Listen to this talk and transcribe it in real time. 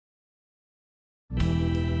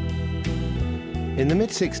In the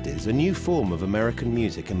mid-60s, a new form of American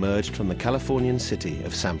music emerged from the Californian city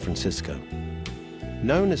of San Francisco.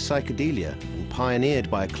 Known as psychedelia and pioneered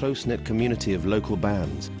by a close-knit community of local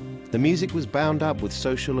bands, the music was bound up with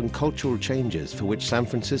social and cultural changes for which San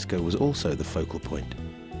Francisco was also the focal point.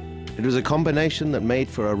 It was a combination that made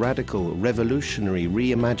for a radical, revolutionary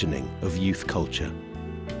reimagining of youth culture.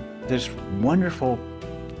 This wonderful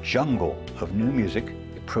jungle of new music,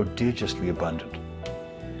 prodigiously abundant.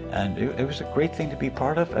 And it was a great thing to be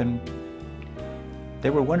part of, and they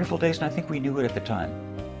were wonderful days, and I think we knew it at the time.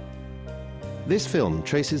 This film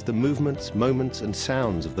traces the movements, moments, and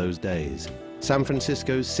sounds of those days, San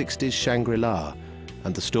Francisco's 60s Shangri-La,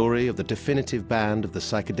 and the story of the definitive band of the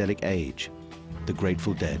psychedelic age, the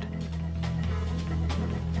Grateful Dead.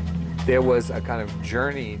 There was a kind of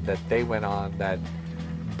journey that they went on that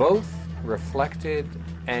both reflected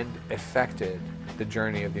and affected the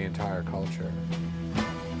journey of the entire culture.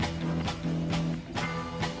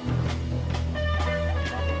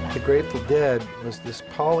 The Grateful Dead was this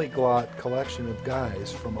polyglot collection of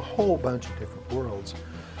guys from a whole bunch of different worlds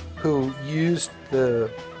who used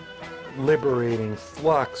the liberating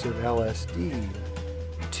flux of LSD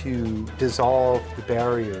to dissolve the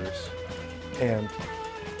barriers and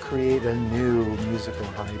create a new musical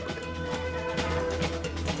hybrid.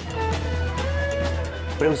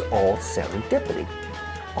 But it was all serendipity,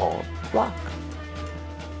 all luck.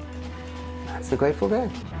 That's the Grateful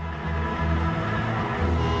Dead.